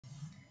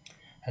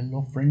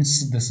Hello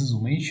friends, this is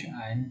Umesh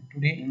and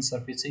today in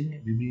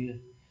surfacing we will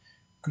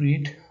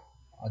create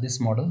this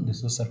model. This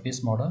is a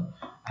surface model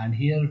and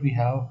here we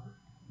have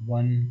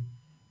one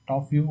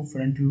top view,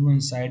 front view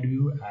and side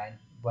view and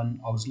one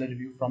auxiliary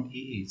view from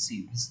AA.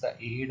 See, this is the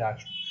AA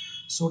direction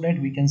so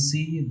that we can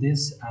see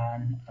this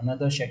and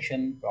another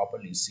section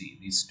properly. See,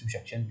 these two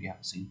sections we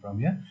have seen from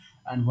here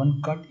and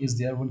one cut is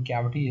there, one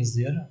cavity is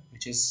there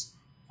which is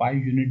 5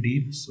 unit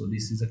deep. So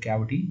this is a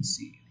cavity.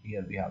 See,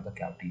 here we have the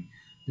cavity.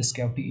 This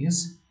cavity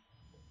is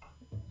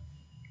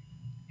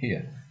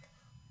here.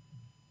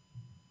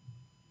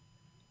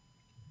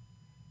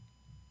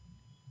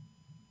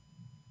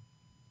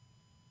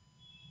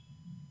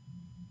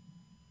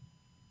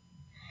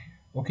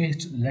 Okay,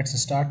 let's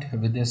start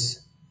with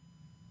this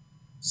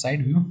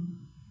side view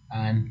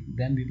and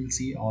then we will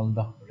see all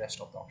the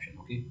rest of the option.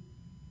 Okay,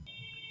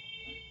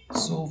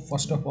 so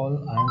first of all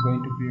I'm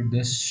going to create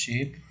this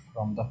shape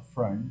from the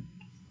front.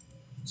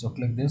 So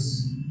click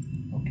this.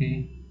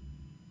 Okay,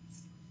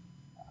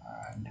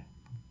 and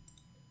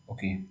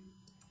okay,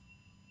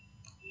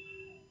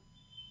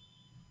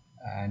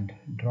 and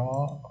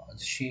draw a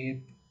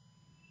shape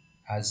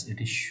as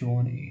it is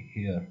shown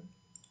here.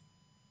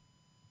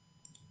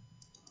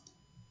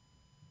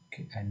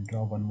 Okay, and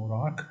draw one more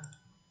arc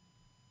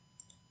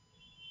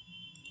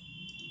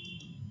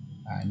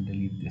and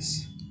delete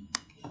this.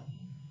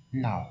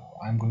 Now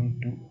I'm going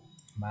to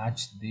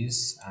match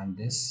this and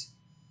this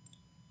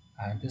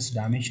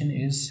dimension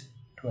is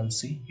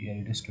 12c. Here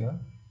it is 12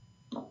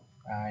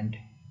 and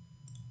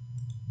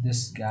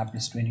this gap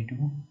is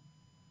 22.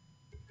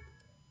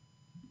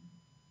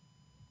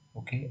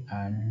 Okay,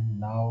 and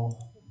now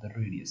the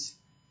radius,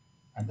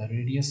 and the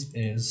radius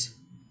is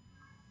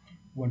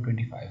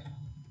 125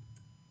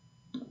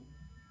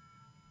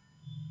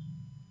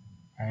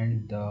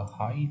 and the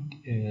height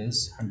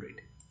is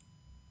 100.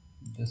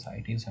 This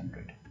height is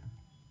 100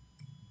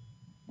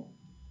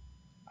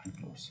 and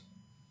close.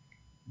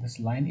 This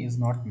line is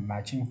not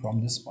matching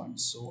from this point,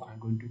 so I'm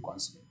going to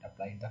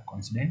apply the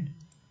constant.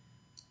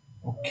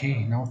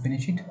 Okay, now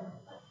finish it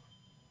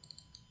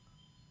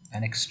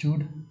and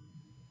extrude.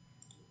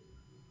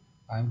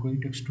 I'm going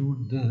to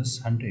extrude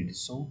this 100,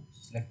 so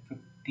select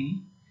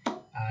 50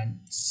 and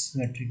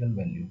symmetrical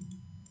value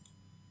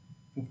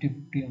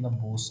 50-50 on the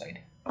both side.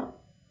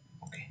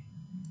 Okay,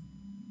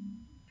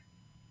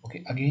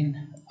 okay,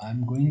 again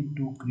I'm going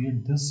to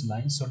create this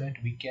line so that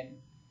we can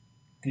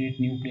create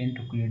new plane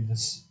to create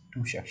this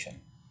two section.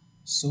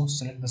 So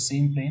select the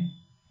same plane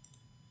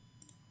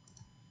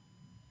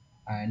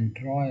and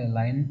draw a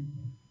line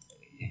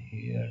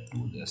here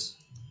to this.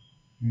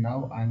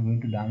 Now I'm going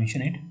to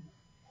dimension it.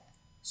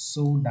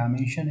 So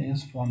dimension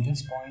is from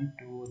this point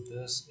to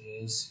this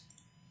is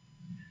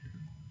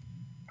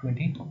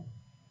 20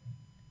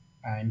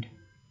 and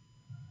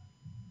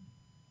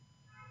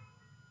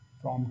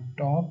from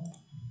top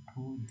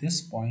to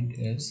this point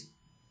is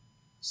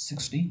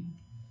 60.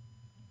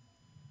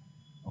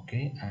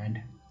 Okay,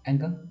 and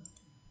angle.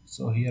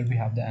 So here we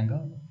have the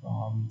angle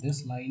from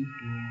this line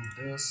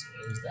to this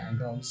is the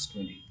angle is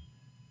 20.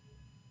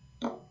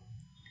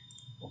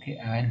 Okay,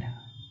 and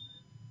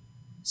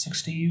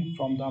 60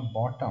 from the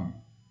bottom.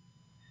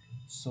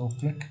 So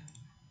click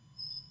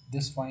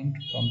this point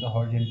from the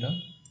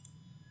horizontal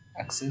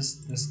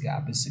axis. This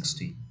gap is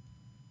 60.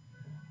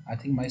 I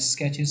think my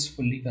sketch is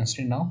fully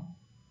constrained now.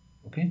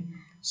 Okay,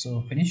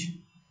 so finish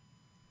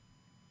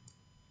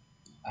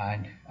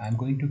and I'm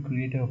going to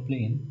create a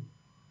plane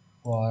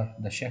for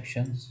the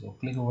section. So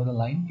click over the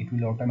line, it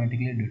will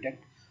automatically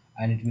detect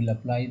and it will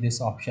apply this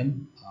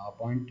option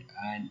point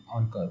and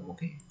on curve.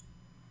 Okay,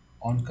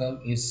 on curve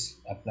is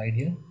applied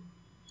here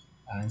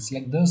and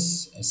select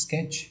this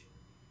sketch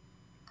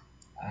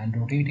and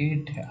rotate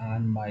it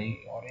and my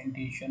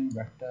orientation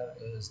vector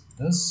is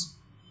this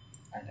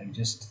and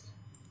adjust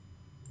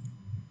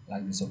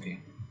like this. Okay,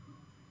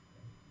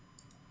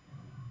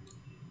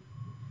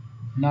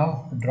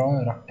 now draw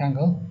a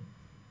rectangle,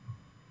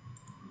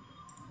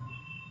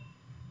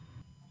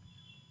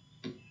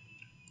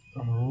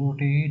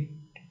 rotate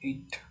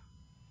it.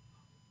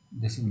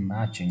 This is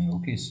matching.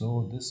 Okay,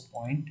 so this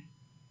point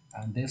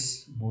and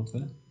this both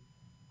will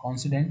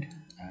coincident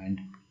and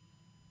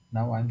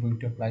now I'm going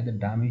to apply the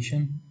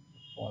dimension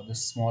for the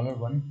smaller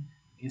one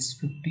is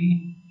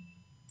 50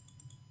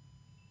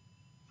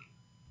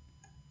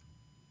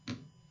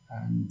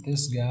 and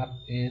this gap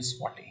is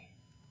 40.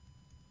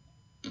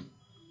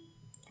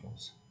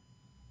 Close,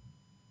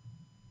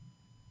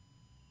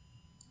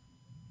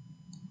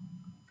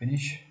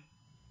 finish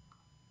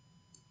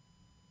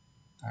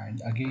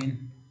and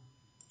again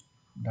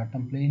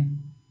datum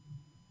plane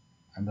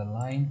and the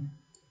line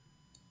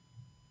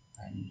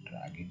and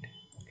drag it.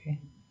 Okay,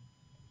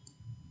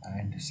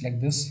 and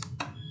select this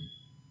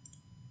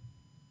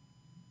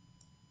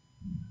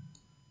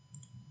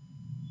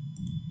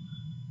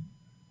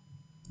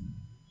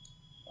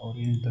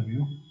orient the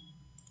view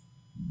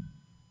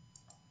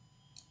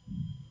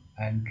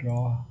and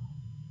draw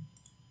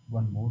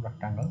one more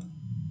rectangle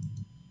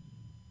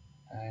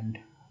and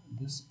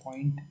this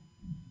point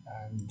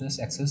and this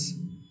axis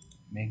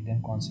make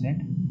them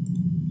consonant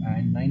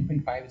and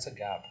 9.5 is a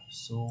gap,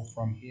 so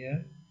from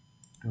here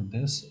to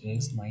this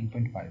is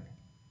 9.5.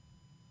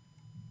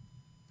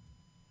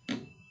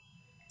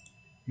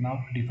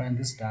 Now to define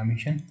this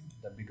dimension,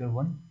 the bigger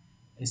one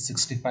is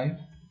 65.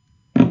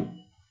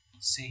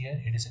 See,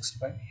 here it is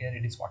 65, here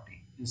it is 40,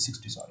 it is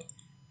 60, sorry,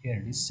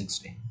 here it is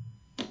 60.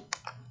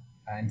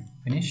 And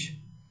finish.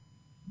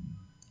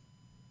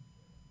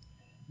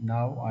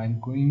 Now I'm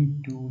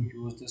going to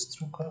use this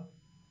through curve.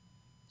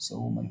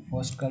 So my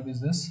first curve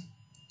is this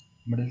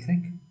middle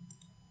thick,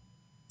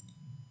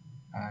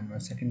 and my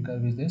second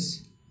curve is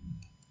this.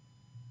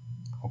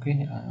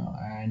 Okay,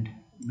 and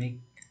make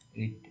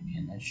it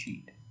in a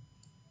sheet.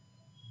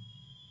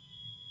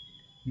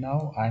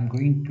 Now I'm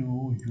going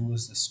to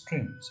use this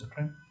trim. So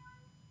trim,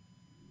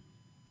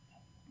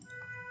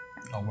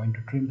 I want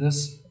to trim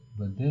this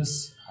with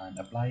this and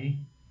apply,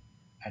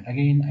 and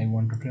again I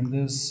want to trim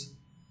this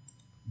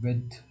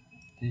with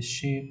this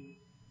shape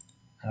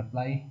and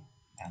apply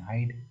and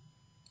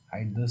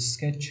hide this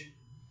sketch,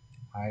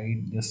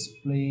 hide this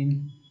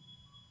plane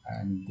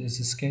and this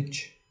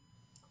sketch.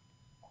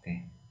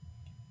 Okay,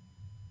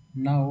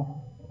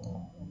 now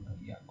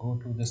yeah, go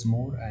to this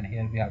mode, and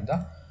here we have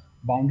the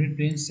bounded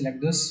plane.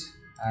 Select this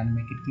and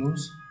make it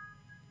close,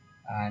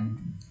 and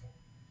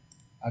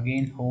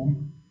again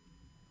home,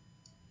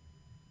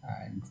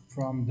 and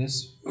from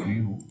this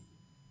view,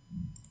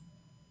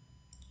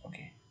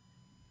 okay,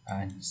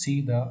 and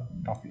see the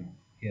top view.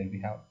 Here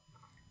we have,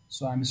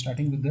 so I'm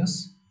starting with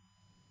this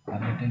a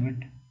little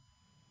bit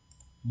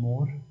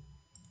more,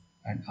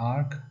 an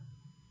arc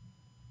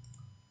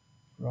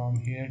from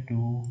here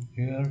to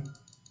here.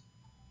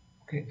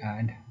 Okay,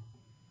 and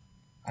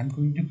I'm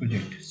going to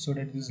project so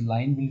that this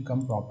line will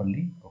come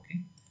properly.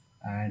 Okay,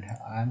 and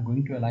I'm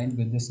going to align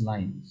with this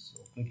line.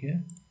 So click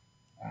here,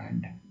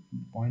 and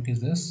point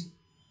is this,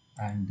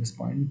 and this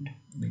point,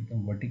 make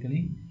them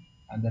vertically,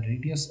 and the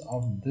radius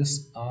of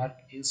this arc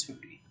is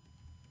 50.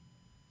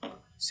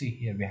 See,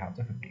 here we have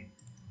the 50,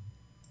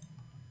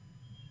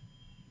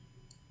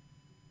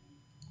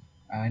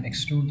 and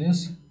extrude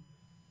this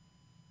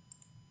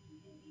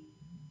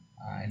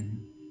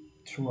and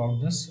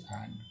throughout this,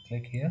 and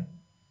click here.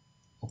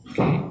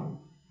 Okay,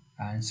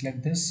 and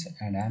select this,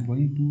 and I'm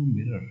going to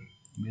mirror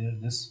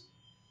this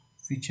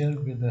feature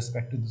with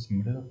respect to this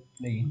middle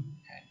plane,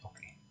 and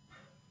okay.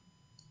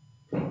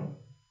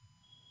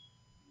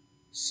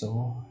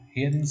 So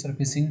here in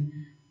surfacing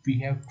we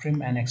have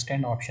trim and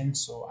extend option,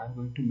 so I'm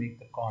going to make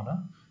the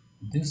corner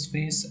this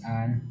face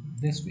and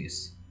this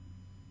face,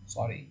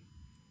 sorry,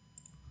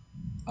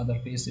 other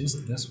face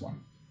is this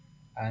one,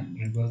 and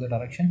reverse the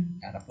direction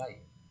and apply.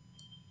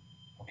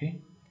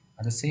 Okay,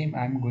 and the same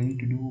I'm going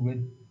to do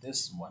with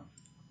this one,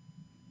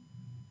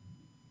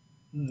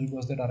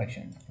 reverse the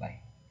direction,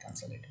 apply,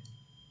 cancel it.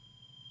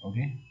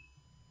 Okay,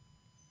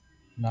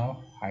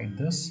 now hide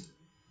this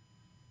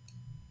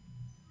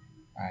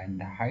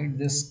and hide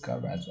this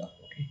curve as well.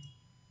 Okay,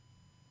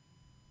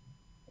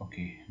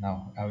 okay,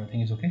 now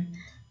everything is okay.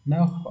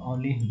 Now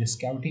only this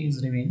cavity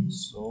is remain,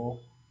 so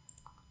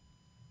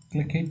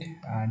click it,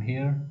 and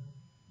here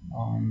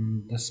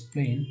on this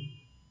plane,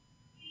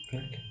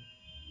 click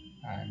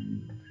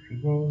and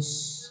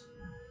reverse,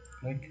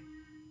 click.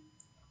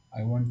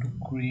 I want to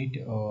create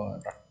a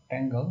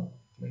rectangle,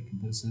 click,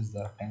 this is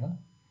the rectangle.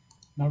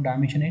 Now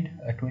dimension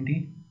it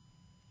 20,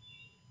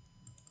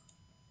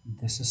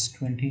 this is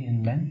 20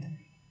 in length,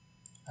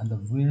 and the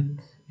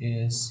width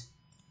is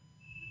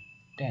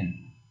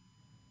 10,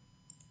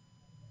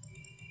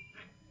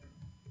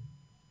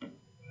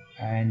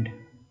 and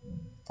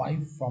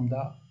 5 from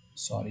the,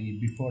 sorry,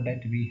 before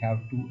that we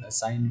have to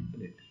assign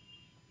fillet,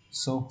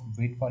 so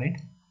wait for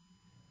it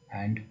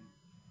and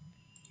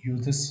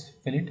use this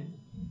fillet,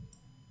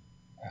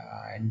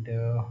 and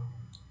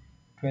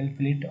 12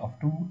 fillet of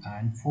 2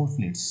 and 4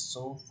 fillets.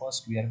 So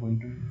first we are going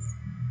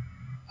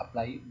to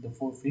apply the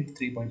 4 fillet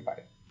 3.5.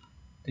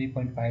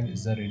 3.5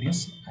 is the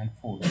radius, and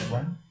 4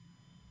 1,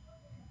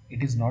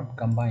 it is not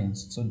combined,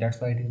 so that's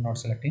why it is not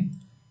selecting.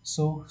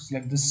 So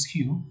select this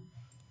hue,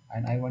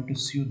 and I want to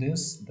sew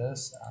this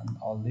and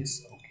all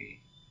this.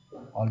 Okay,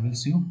 all will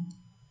sew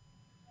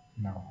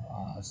now.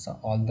 So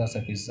all the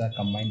surfaces are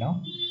combined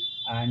now,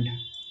 and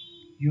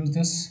use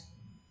this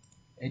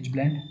edge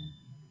blend,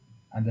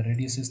 and the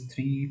radius is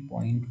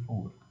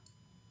 3.4.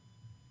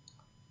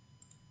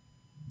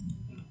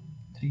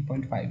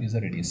 3.5 is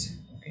the radius.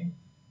 Okay,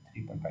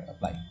 3.5,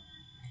 apply,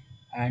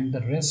 and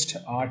the rest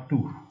are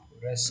 2.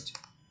 Rest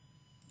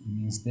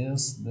means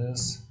this,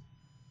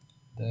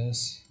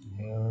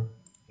 here,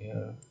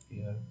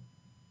 here,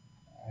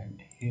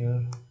 and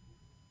here,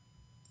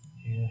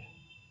 here.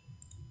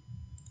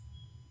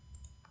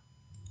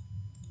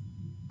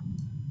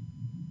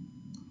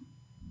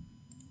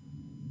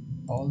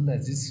 All the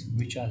edges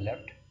which are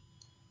left,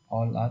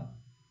 all are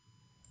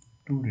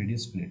 2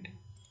 radius split.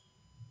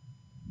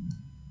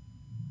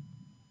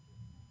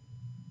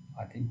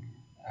 I think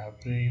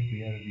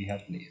everywhere we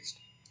have placed.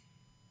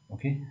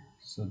 Okay,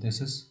 so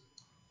this is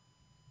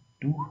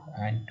 2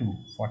 and 2,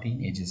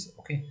 14 edges.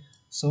 Okay,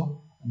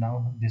 so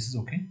now this is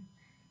okay,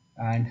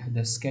 and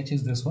the sketch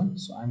is this one.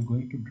 So I'm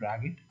going to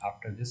drag it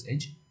after this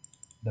edge,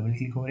 double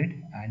click over it,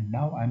 and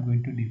now I'm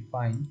going to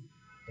define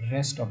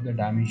rest of the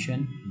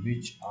dimension,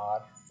 which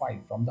are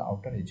 5 from the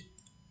outer edge.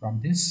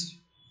 From this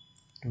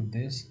to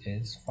this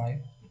is 5,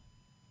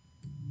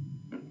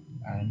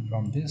 and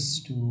from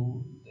this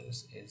to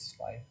this is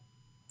 5,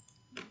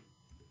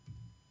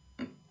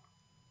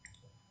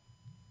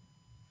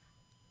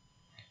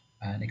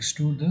 and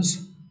extrude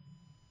this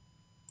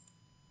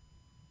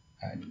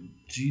at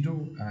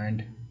 0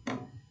 and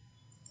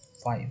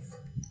 5.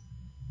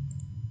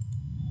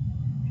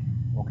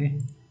 Okay,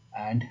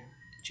 and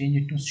change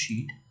it to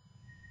sheet.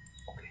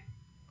 Okay,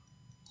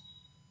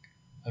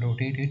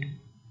 rotate it,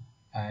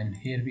 and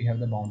here we have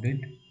the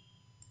bounded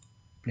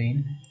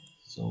plane.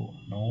 So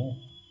now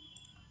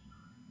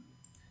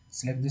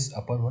select this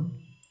upper one.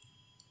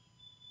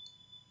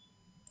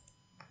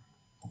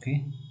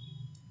 Okay,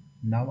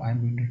 now I'm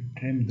going to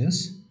trim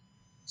this.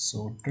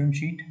 So trim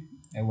sheet,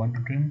 I want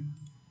to trim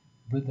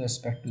with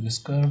respect to this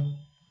curve,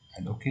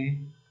 and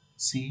okay,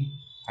 see,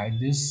 hide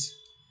this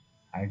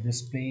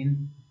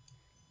plane,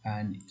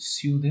 and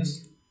sew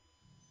this.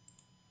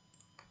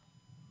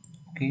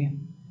 Okay,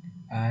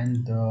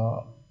 and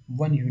the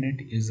 1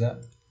 unit is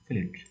a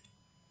fillet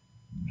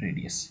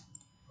radius.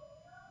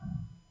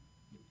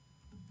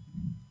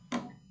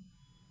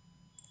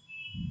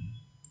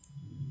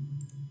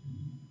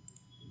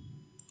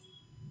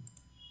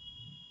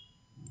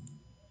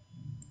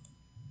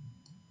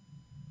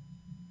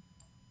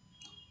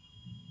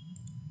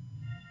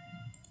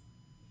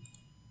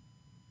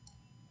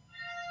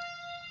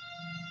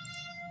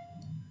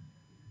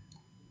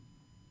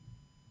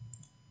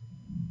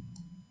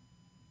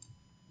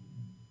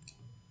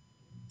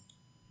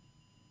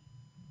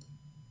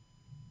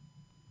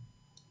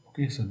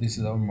 Okay, so this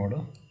is our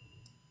model.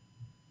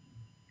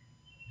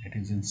 It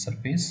is in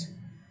surface.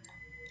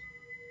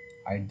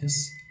 Hide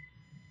this.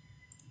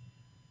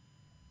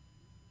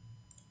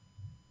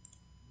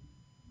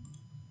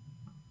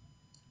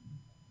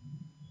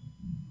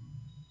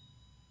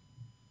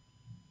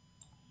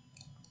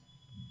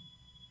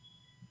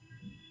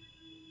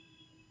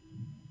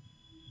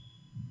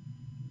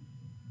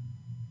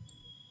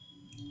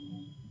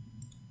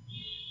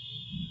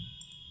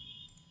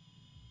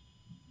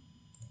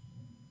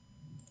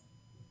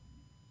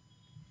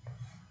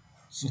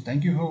 So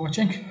thank you for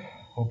watching.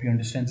 Hope you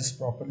understand this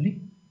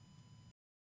properly.